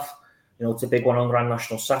kickoff. It's a big one on Grand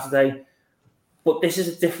National Saturday. But this is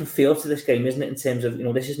a different feel to this game, isn't it? In terms of,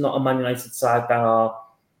 this is not a Man United side that are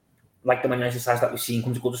like the Man United sides that we've seen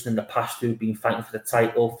come to Goodison in the past, who've been fighting for the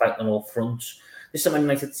title, fighting on all fronts. This is a Man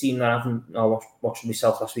United team that I haven't watched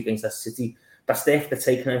myself last week against Leicester City. That's there for the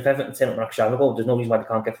taking, and if Everton turn up and actually have a goal, there's no reason why they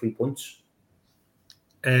can't get 3 points.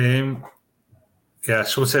 Yeah,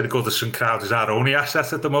 someone said the Goodison crowd is our only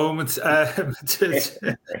asset at the moment.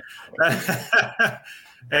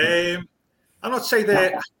 I'm not saying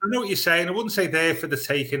there. I know what you're saying. I wouldn't say there for the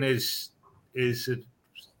taking is the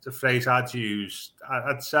phrase I'd use.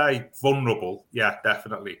 I'd say vulnerable. Yeah,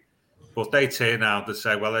 definitely. But they turn out to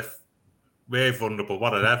say, well, if we're vulnerable,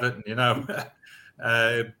 what at Everton,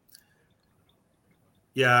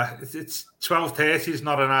 Yeah, it's 12:30 is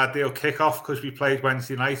not an ideal kickoff because we played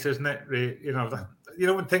Wednesday night, isn't it?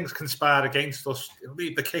 When things conspire against us,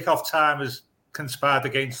 the kickoff time has conspired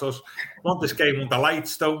against us. We want this game under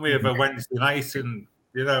lights, don't we, of a Wednesday night, and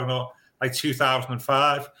not like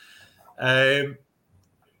 2005. But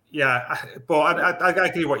I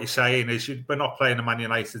agree what you're saying is we're not playing a Man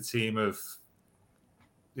United team of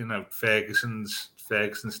Ferguson's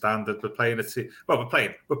standard. We're playing a team. Well,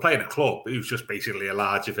 we're playing a club who's just basically a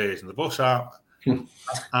larger version of us, aren't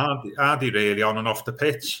they really on and off the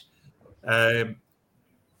pitch?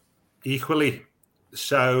 Equally.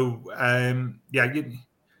 So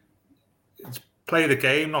it's play the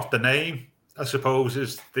game, not the name, I suppose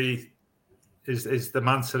is the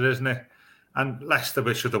mantra, isn't it? And Leicester,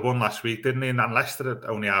 we should have won last week, didn't they? And Leicester are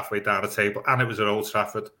only halfway down the table, and it was at Old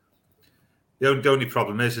Trafford. The only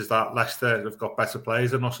problem is that Leicester have got better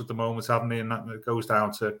players than us at the moment, haven't they? And that goes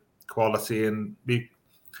down to quality. And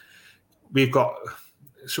we've got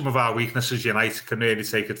some of our weaknesses United can really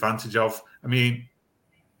take advantage of. I mean,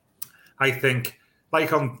 I think,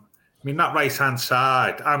 that right-hand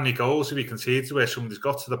side, how many goals have we conceded where somebody's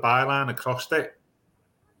got to the byline and crossed it,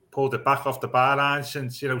 pulled it back off the byline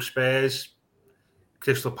since, Spurs,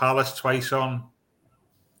 Crystal Palace twice on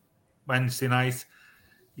Wednesday night.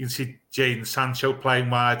 You can see Jadon Sancho playing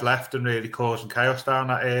wide left and really causing chaos down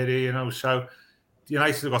that area, So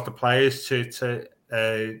United have got the players to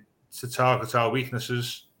target our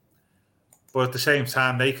weaknesses, but at the same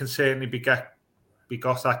time, they can certainly be got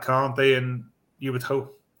that, can't they? And you would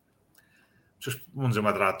hope. Just wondering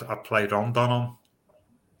whether I'd play Rondon on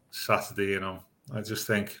Saturday. I just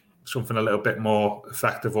think something a little bit more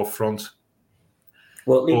effective up front.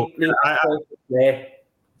 Well, we'll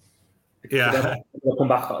come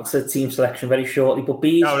back to the team selection very shortly. But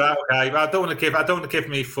Bees, okay. I don't want to give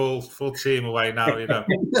me full team away now.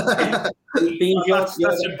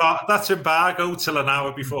 That's embargo till an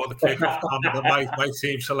hour before the kickoff on my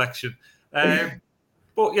team selection.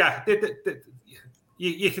 But yeah,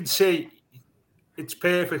 you can see it's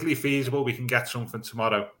perfectly feasible. We can get something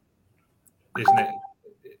tomorrow, isn't it?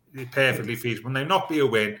 It's perfectly feasible. May not be a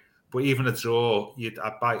win, but even a draw,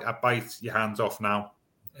 I bite your hands off now.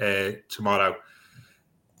 Tomorrow,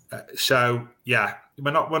 so yeah,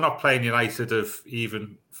 we're not playing United of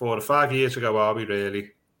even 4 or 5 years ago, are we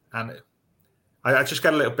really? And I just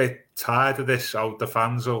get a little bit tired of this. Oh, the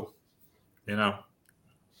fans will,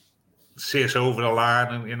 see us over the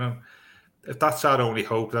line, and if that's our only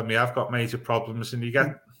hope, then we have got major problems. And you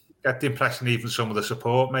get the impression even some of the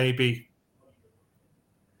support maybe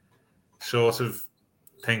sort of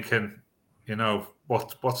thinking,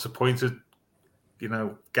 what's the point of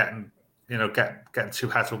getting too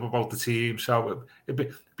head up about the team. So it'd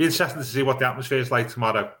be interesting to see what the atmosphere is like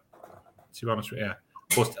tomorrow, to be honest with you.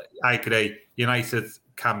 But I agree, United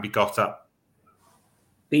can be got at.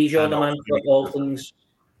 You're the man for all things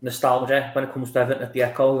nostalgia when it comes to Everton at the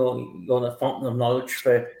Echo. You're the fountain of knowledge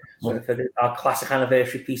for our classic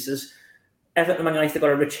anniversary pieces. Everton and Man United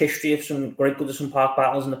got a rich history of some great Goodison Park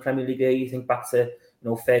battles in the Premier League. You think back to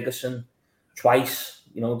Ferguson twice.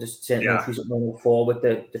 Just certainly entries at 104 with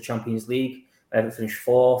the Champions League. Everton finished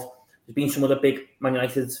 4th. There's been some other big Man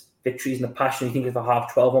United victories in the past. You think of the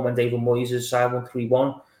 12 one when David Moyes' side won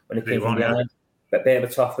 3-1 when it came from the end. But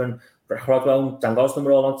Berbatov and Brett Rodwell, Dan Gosling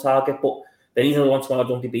were all on target. But they need another one tomorrow,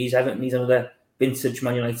 don't they, Bees? Everton needs another vintage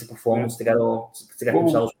Man United performance to get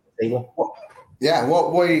themselves on the table.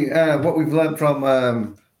 What we've learned from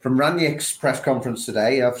Ranić's press conference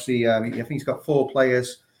today, obviously, I think he's got 4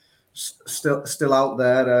 players still out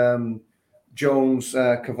there. Jones,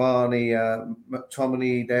 Cavani,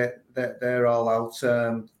 McTominay, they're all out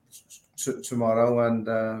tomorrow, and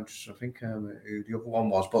I think who the other one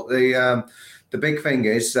was. But the big thing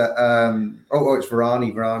is that it's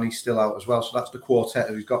Varane. Varane's still out as well, so that's the quartet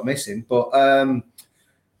who's got missing. But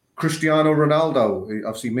Cristiano Ronaldo, who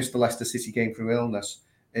obviously missed the Leicester City game through illness,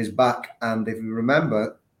 is back, and if you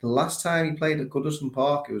remember, the last time he played at Goodison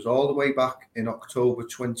Park, it was all the way back in October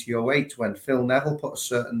 2008 when Phil Neville put a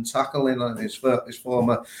certain tackle in on his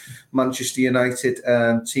former Manchester United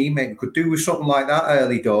teammate. We could do with something like that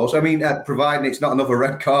early doors. I mean, providing it's not another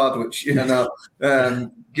red card, which,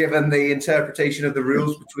 given the interpretation of the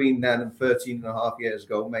rules between then and 13 and a half years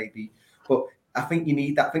ago, maybe. But I think you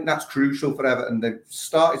need that. I think that's crucial for Everton. They've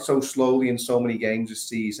started so slowly in so many games this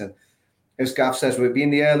season. As Gav says, with it being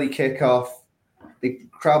the early kickoff, the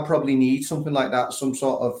crowd probably needs something like that, some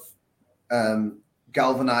sort of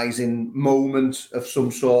galvanising moment of some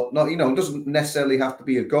sort. Not, it doesn't necessarily have to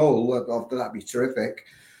be a goal. That'd be terrific,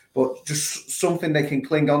 but just something they can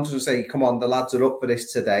cling on to and say, "Come on, the lads are up for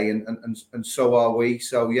this today," and so are we.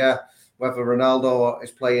 So yeah. Whether Ronaldo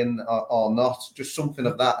is playing or not, just something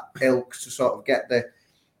of that ilk to sort of get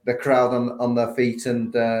the crowd on their feet.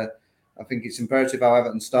 And I think it's imperative how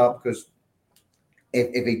Everton start, because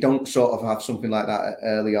if they don't sort of have something like that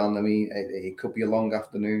early on, I mean, it could be a long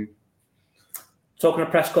afternoon. Talking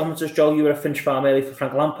of press conferences, Joe, you were at Finch Farm early for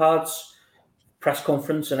Frank Lampard's press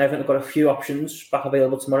conference, and Everton have got a few options back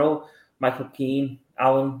available tomorrow. Michael Keane,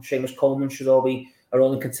 Allen, Seamus Coleman should all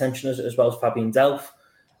in contention, as well as Fabian Delph.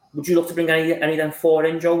 Would you look to bring any of them four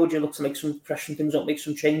in, Joe? Would you look to make some freshen things up, make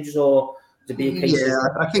some changes, or to be a case? Yeah,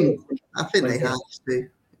 I think they have to.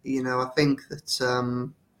 I think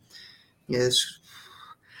that yes,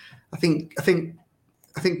 I think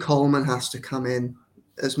Coleman has to come in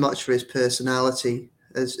as much for his personality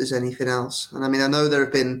as anything else. And I mean, I know there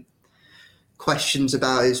have been questions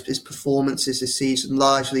about his performances this season,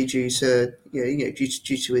 largely due to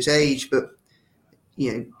his age, but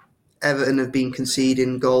Everton have been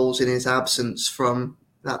conceding goals in his absence from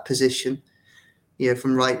that position,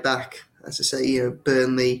 from right back. As I say,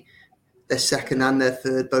 Burnley, their second and their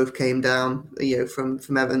third both came down, from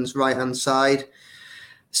Everton's right-hand side.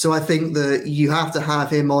 So I think that you have to have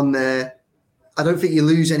him on there. I don't think you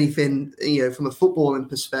lose anything, from a footballing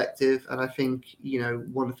perspective. And I think,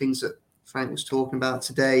 one of the things that Frank was talking about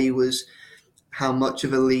today was how much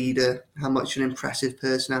of a leader, how much an impressive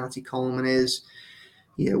personality Coleman is.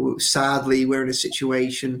 Sadly, we're in a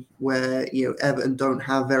situation where, Everton don't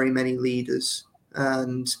have very many leaders.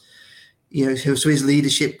 And, so his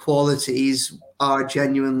leadership qualities are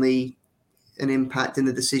genuinely an impact in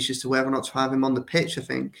the decision as to whether or not to have him on the pitch, I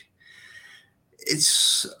think.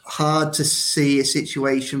 It's hard to see a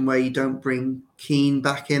situation where you don't bring Keane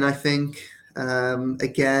back in, I think.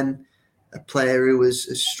 Again, a player who has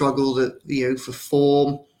struggled for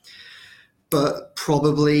form, but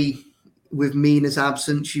probably with Mina's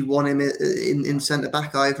absence, you want him in centre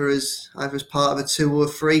back either as part of a 2 or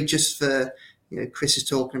 3, just for Chris is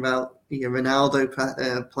talking about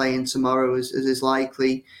Ronaldo playing tomorrow as is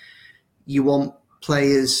likely. You want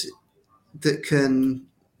players that can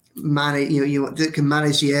manage that can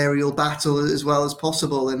manage the aerial battle as well as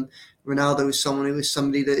possible, and Ronaldo is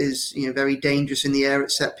somebody that is very dangerous in the air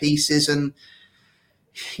at set pieces, and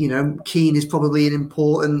Keane is probably an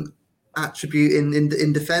important attribute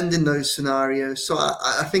in defending those scenarios. So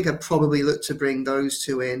I think I'd probably look to bring those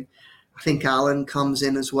two in. I think Allen comes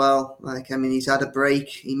in as well. He's had a break.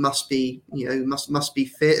 He must be, must be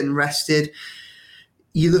fit and rested.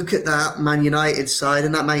 You look at that Man United side,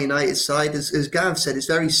 and that Man United side, as Gav said, is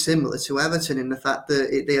very similar to Everton in the fact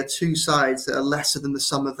that they are two sides that are lesser than the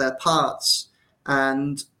sum of their parts.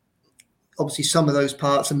 And obviously some of those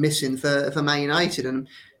parts are missing for Man United. And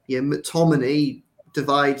McTominay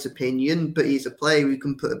divides opinion, but he's a player who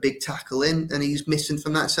can put a big tackle in, and he's missing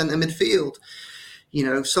from that centre midfield.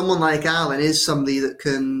 Someone like Allen is somebody that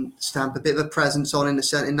can stamp a bit of a presence on in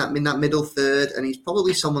that middle third, and he's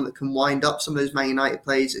probably someone that can wind up some of those Man United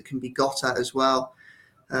players that can be got at as well.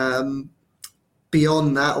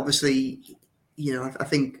 Beyond that, obviously, I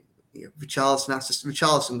think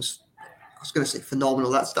Richarlison was, I was going to say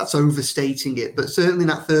phenomenal. That's overstating it, but certainly in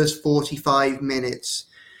that first 45 minutes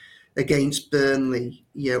against Burnley,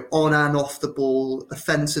 on and off the ball,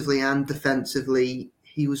 offensively and defensively,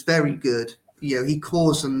 he was very good. He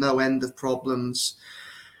caused them no end of problems.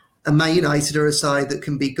 And Man United are a side that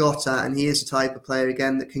can be got at, and he is the type of player,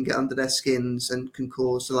 again, that can get under their skins and can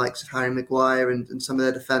cause the likes of Harry Maguire and some of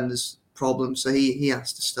their defenders problems. So he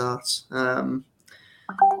has to start. I'm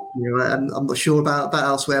not sure about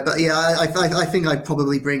elsewhere, but yeah, I think I'd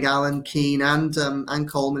probably bring Allen, Keane, and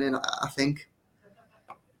Coleman in. I think.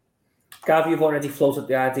 Gav, you've already floated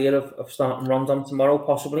the idea of starting Rondon tomorrow,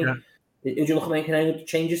 possibly. Yeah. Would you look at making any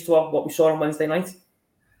changes to what we saw on Wednesday night?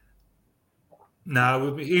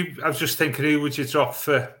 No, I was just thinking, who would you drop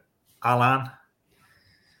for Alan?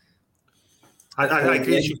 I think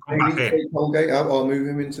he should come back in. Holgate out or move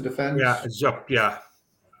him into defence.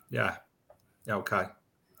 Yeah, okay.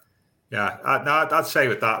 Yeah, I'd say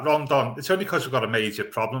with that, Rondon, it's only because we've got a major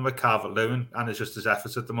problem with Calvert-Lewin and it's just his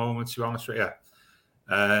efforts at the moment, to be honest with you.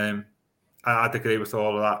 I'd agree with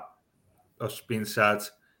all of that, that's being said,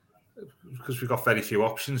 because we've got very few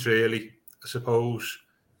options, really, I suppose.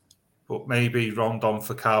 But maybe Rondon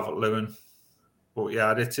for Calvert-Lewin. But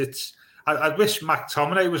yeah, I wish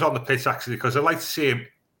McTominay was on the pitch, actually, because I'd like to see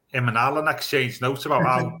him and Alan exchange notes about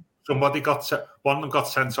how one of them got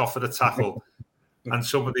sent off for the tackle and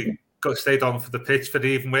somebody stayed on for the pitch for the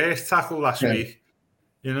even worse tackle last week.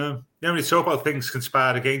 You know, when you talk about things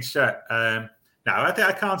conspire against you. No,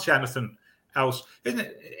 I can't see anything else.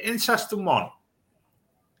 Interesting one.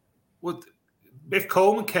 If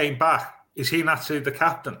Coleman came back, is he naturally the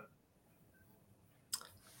captain?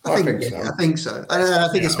 I think so. I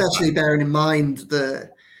think especially bearing in mind the,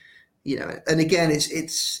 and again,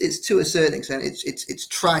 it's to a certain extent, it's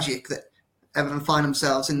tragic that Everton find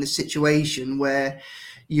themselves in this situation where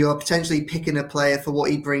you're potentially picking a player for what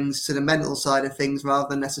he brings to the mental side of things rather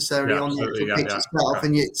than necessarily on the actual pitch itself.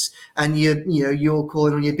 And you're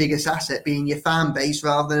calling on your biggest asset being your fan base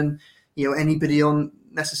rather than anybody on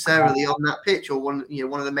necessarily on that pitch or one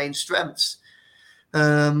of the main strengths.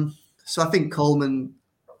 So I think Coleman.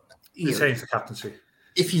 Change the captaincy.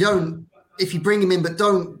 If you bring him in but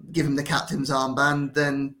don't give him the captain's armband,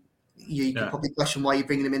 then you can probably question why you're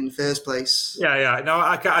bringing him in the first place. Yeah. No,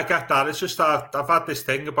 I get that. It's just that I've had this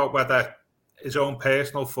thing about whether his own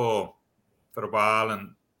personal form for a while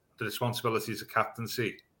and the responsibilities of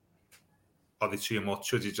captaincy are they too much?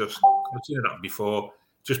 Should he just, I've seen that before,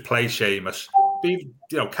 just play Seamus?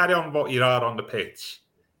 Carry on what you are on the pitch.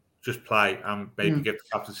 Just play and maybe give the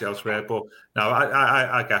captaincy elsewhere. But no,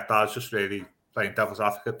 I get that. It's just really playing devil's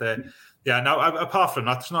advocate there. Yeah, no, apart from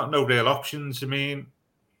that, there's no real options. I mean,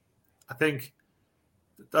 I think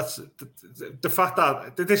that's the fact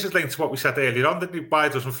that this is linked to what we said earlier on, that why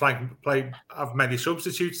doesn't Frank have many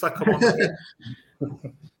substitutes that come on?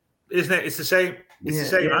 Isn't it? It's the same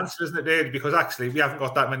answer, isn't it, really? Because actually we haven't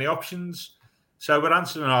got that many options. So we're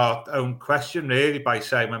answering our own question, really, by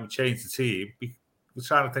saying when we change the team, we're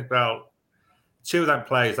trying to think, well, two of them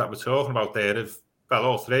players that we're talking about there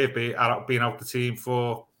all three have been out the team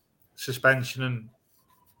for suspension and,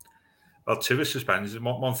 well, two are suspensions and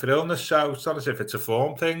one for illness. So it's not as if it's a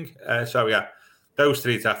form thing. So yeah, those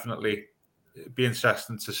three definitely be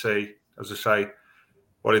interesting to see, as I say,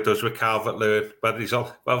 what he does with Calvert-Lewin,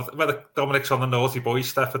 whether Dominic's on the naughty boy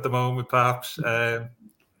step at the moment, perhaps. Yeah,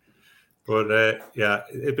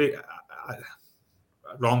 it'd be.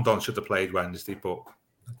 Rondon should have played Wednesday, but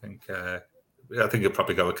I think he'll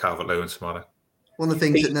probably go with Calvert-Lewin tomorrow. One of the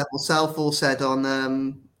things that Neville Southall said on,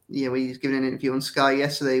 when he was giving an interview on Sky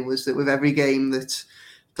yesterday, was that with every game that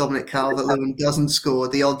Dominic Calvert-Lewin doesn't score,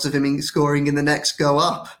 the odds of him scoring in the next go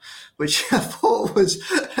up, which I thought was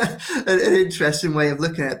an interesting way of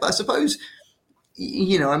looking at it. But I suppose,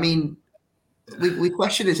 we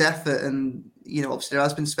question his effort, and obviously there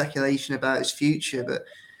has been speculation about his future, but.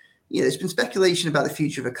 There's been speculation about the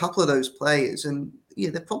future of a couple of those players, and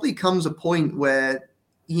there probably comes a point where,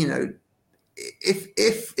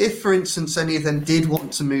 if for instance any of them did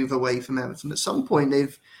want to move away from Everton, at some point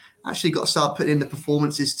they've actually got to start putting in the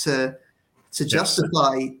performances to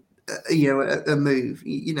justify, a move.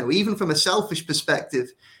 Even from a selfish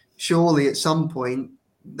perspective, surely at some point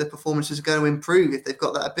the performances are going to improve if they've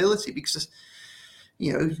got that ability. Because,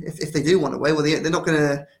 if they do want to away, well, they're not going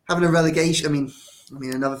to having a relegation. I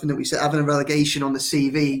mean, another thing that we said, having a relegation on the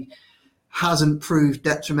CV hasn't proved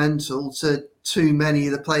detrimental to too many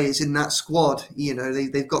of the players in that squad.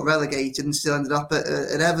 They've got relegated and still ended up at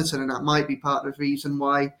Everton, and that might be part of the reason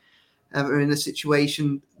why Everton are in the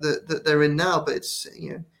situation that they're in now. But it's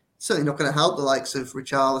certainly not going to help the likes of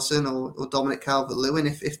Richarlison or Dominic Calvert-Lewin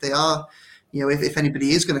if they are, if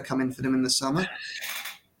anybody is going to come in for them in the summer.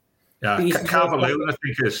 Yeah, Calvert-Lewin, I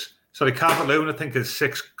think is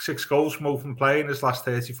six goals from open play in his last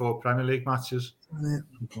 34 Premier League matches. Yeah.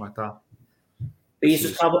 Something like that.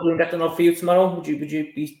 Is Calvert-Lewin get enough for you tomorrow? Would you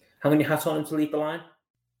be hanging your hat on him to lead the line?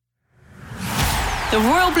 The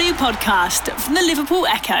Royal Blue Podcast from the Liverpool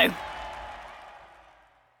Echo.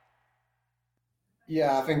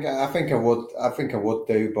 Yeah, I think I would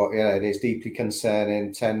do, but it is deeply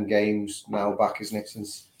concerning. 10 games now back, isn't it,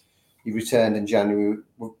 since he returned in January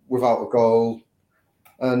without a goal.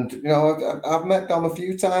 And I've met Dom a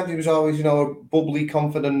few times. He was always a bubbly,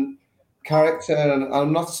 confident character, and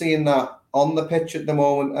I'm not seeing that on the pitch at the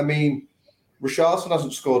moment. I mean, Richarlison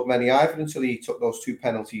hasn't scored many either until he took those two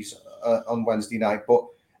penalties on Wednesday night, but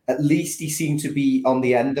at least he seemed to be on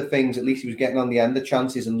the end of things. At least he was getting on the end of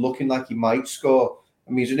chances and looking like he might score.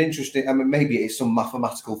 I mean, it's an interesting. I mean, maybe it's some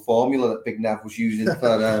mathematical formula that Big Nev was using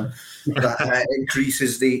for that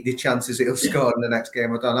increases the chances he'll score in the next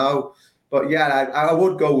game. I don't know, but yeah, I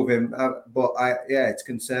would go with him. It's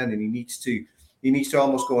concerning. He needs to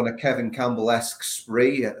almost go on a Kevin Campbell-esque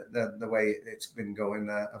spree the way it's been going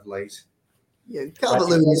of late. Yeah,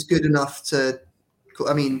 Calvert-Lewin is good enough to.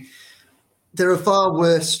 I mean, there are far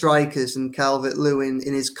worse strikers than Calvert-Lewin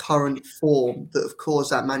in his current form that have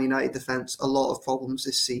caused that Man United defence a lot of problems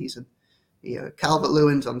this season.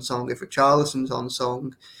 Calvert-Lewin's on song, if Richarlison's on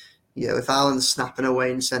song, if Allen's snapping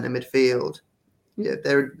away in centre midfield,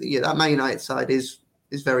 that Man United side is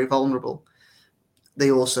very vulnerable.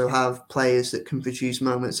 They also have players that can produce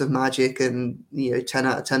moments of magic and 10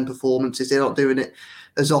 out of 10 performances. They're not doing it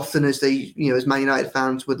as often as as Man United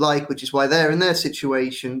fans would like, which is why they're in their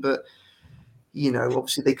situation. But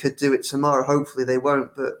obviously they could do it tomorrow. Hopefully they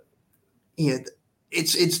won't. But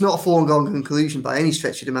it's not a foregone conclusion by any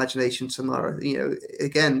stretch of the imagination tomorrow.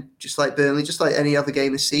 Again, just like Burnley, just like any other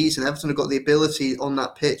game this season, Everton have got the ability on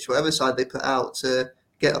that pitch, whatever side they put out, to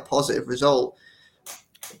get a positive result.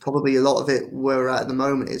 Probably a lot of it where we're at the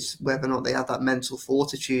moment is whether or not they have that mental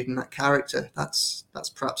fortitude and that character. That's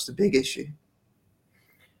perhaps the big issue.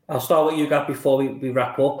 I'll start with you, Gav, before we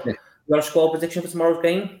wrap up. Yeah. You got a score prediction for tomorrow's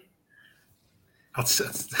game? Because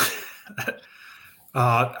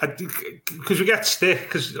we get stick,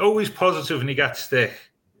 because always positive and you get stick.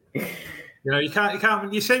 You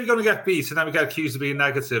can't. You say you're going to get beat, and then we get accused of being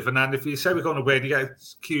negative, and then if you say we're going to win, you get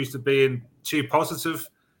accused of being too positive,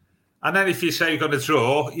 and then if you say you're going to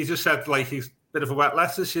draw, you just said like he's a bit of a wet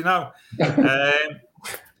lettuce, So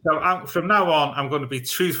from now on, I'm going to be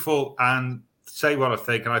truthful and say what I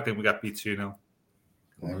think, and I think we got beat 2-0.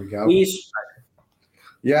 There we go.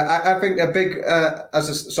 Yeah, I think a big, as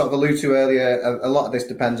I sort of alluded to earlier, a lot of this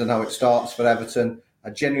depends on how it starts for Everton.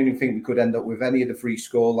 I genuinely think we could end up with any of the 3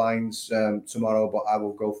 score lines tomorrow, but I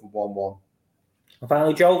will go for 1-1. And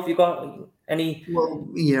finally, Joe, have you got any? Well,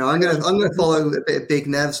 I'm going to follow a bit of Big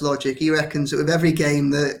Nev's logic. He reckons that with every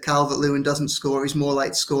game that Calvert-Lewin doesn't score, he's more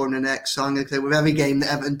likely to score in the next. So I'm going to say with every game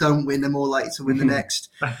that Everton don't win, they're more likely to win the next.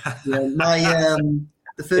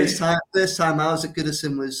 The first time I was at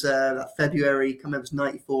Goodison was February, it was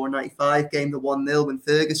 94-95 game, the 1-0 when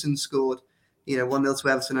Ferguson scored, 1-0 to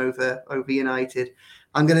Everton over United.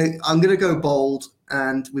 I'm gonna go bold,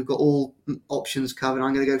 and we've got all options covered.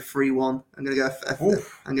 I'm gonna go 3-1. I'm gonna go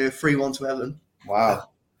 3-1 to Everton. Wow.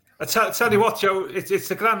 I tell you what, Joe, it's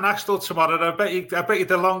the Grand National tomorrow. I bet you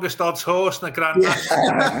the longest odds horse in the Grand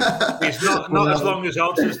National. It's not as long as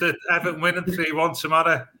odds as the Everton winning 3-1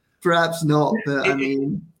 tomorrow. Perhaps not, but I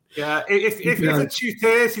mean... Yeah, if it's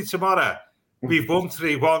 2:30 tomorrow, we've won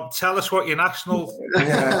 3-1, tell us what your national is. And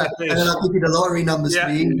then I'll give you the lottery numbers for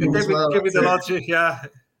you as well. Give me the logic, yeah,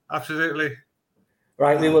 absolutely.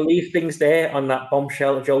 Right, we will leave things there on that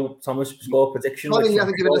bombshell Joe Thomas score prediction. You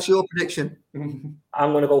haven't given us your prediction.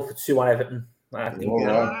 I'm going to go for 2 on Everton. I think we'll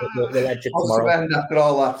edge it tomorrow. After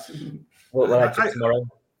all that. We'll edge it tomorrow.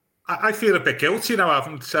 I feel a bit guilty now. I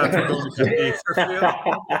haven't said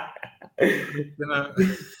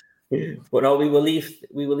But no, we will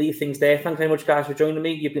leave things there. Thanks very much, guys, for joining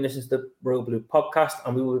me. You've been listening to the Royal Blue podcast,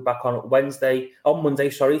 and we will be back on Monday,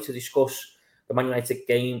 to discuss the Man United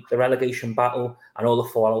game, the relegation battle, and all the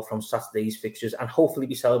fallout from Saturday's fixtures, and hopefully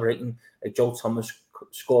be celebrating a Joe Thomas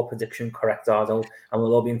score prediction correctado, and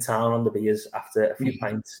we'll all be in town on the beers after a few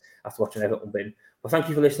pints after watching Everton win. Well, thank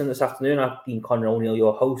you for listening this afternoon. I've been Conor O'Neill,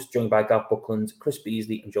 your host, joined by Gav Buckland, Chris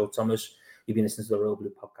Beasley, and Joe Thomas. You've been listening to the Royal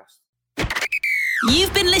Blue podcast.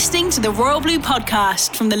 You've been listening to the Royal Blue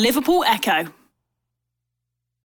podcast from the Liverpool Echo.